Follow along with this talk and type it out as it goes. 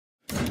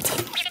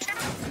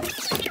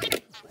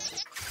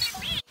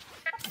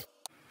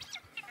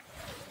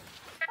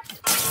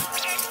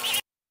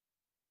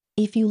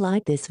If you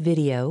like this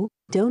video,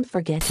 don't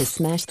forget to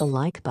smash the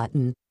like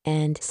button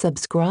and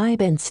subscribe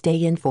and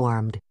stay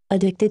informed.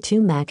 Addicted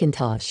to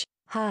Macintosh.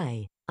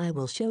 Hi, I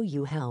will show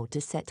you how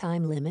to set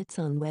time limits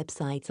on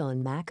websites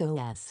on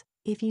macOS.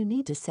 If you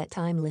need to set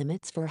time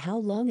limits for how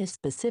long a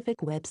specific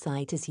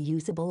website is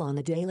usable on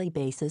a daily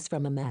basis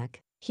from a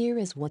Mac, here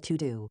is what to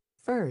do.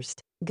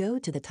 First, go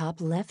to the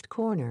top left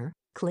corner,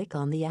 click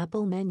on the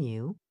Apple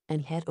menu,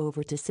 and head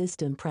over to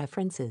System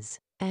Preferences.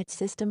 At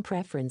System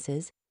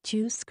Preferences,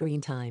 choose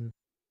Screen Time.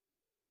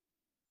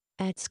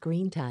 At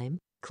Screen Time,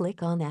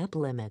 click on App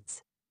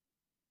Limits.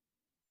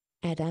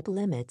 At App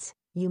Limits,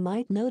 you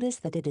might notice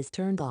that it is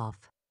turned off.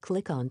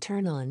 Click on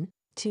Turn On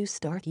to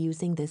start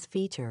using this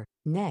feature.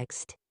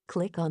 Next,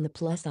 click on the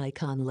plus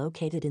icon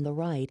located in the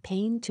right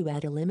pane to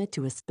add a limit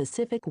to a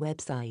specific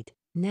website.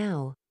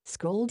 Now,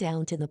 scroll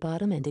down to the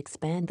bottom and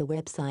expand the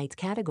website's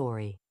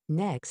category.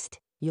 Next,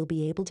 you'll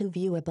be able to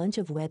view a bunch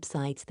of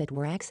websites that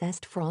were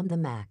accessed from the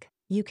Mac.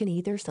 You can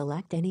either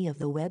select any of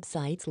the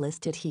websites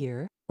listed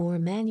here, or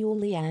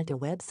manually add a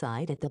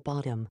website at the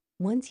bottom.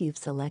 Once you've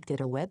selected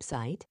a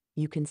website,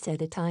 you can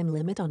set a time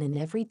limit on an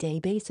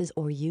everyday basis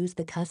or use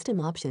the custom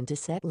option to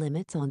set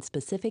limits on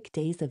specific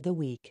days of the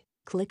week.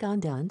 Click on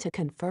Done to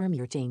confirm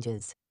your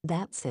changes.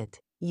 That's it.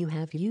 You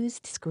have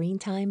used Screen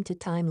Time to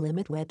time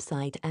limit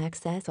website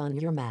access on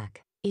your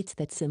Mac. It's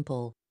that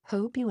simple.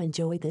 Hope you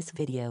enjoy this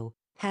video.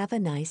 Have a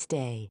nice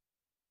day.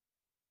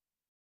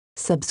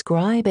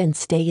 Subscribe and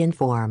stay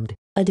informed.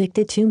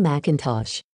 Addicted to Macintosh.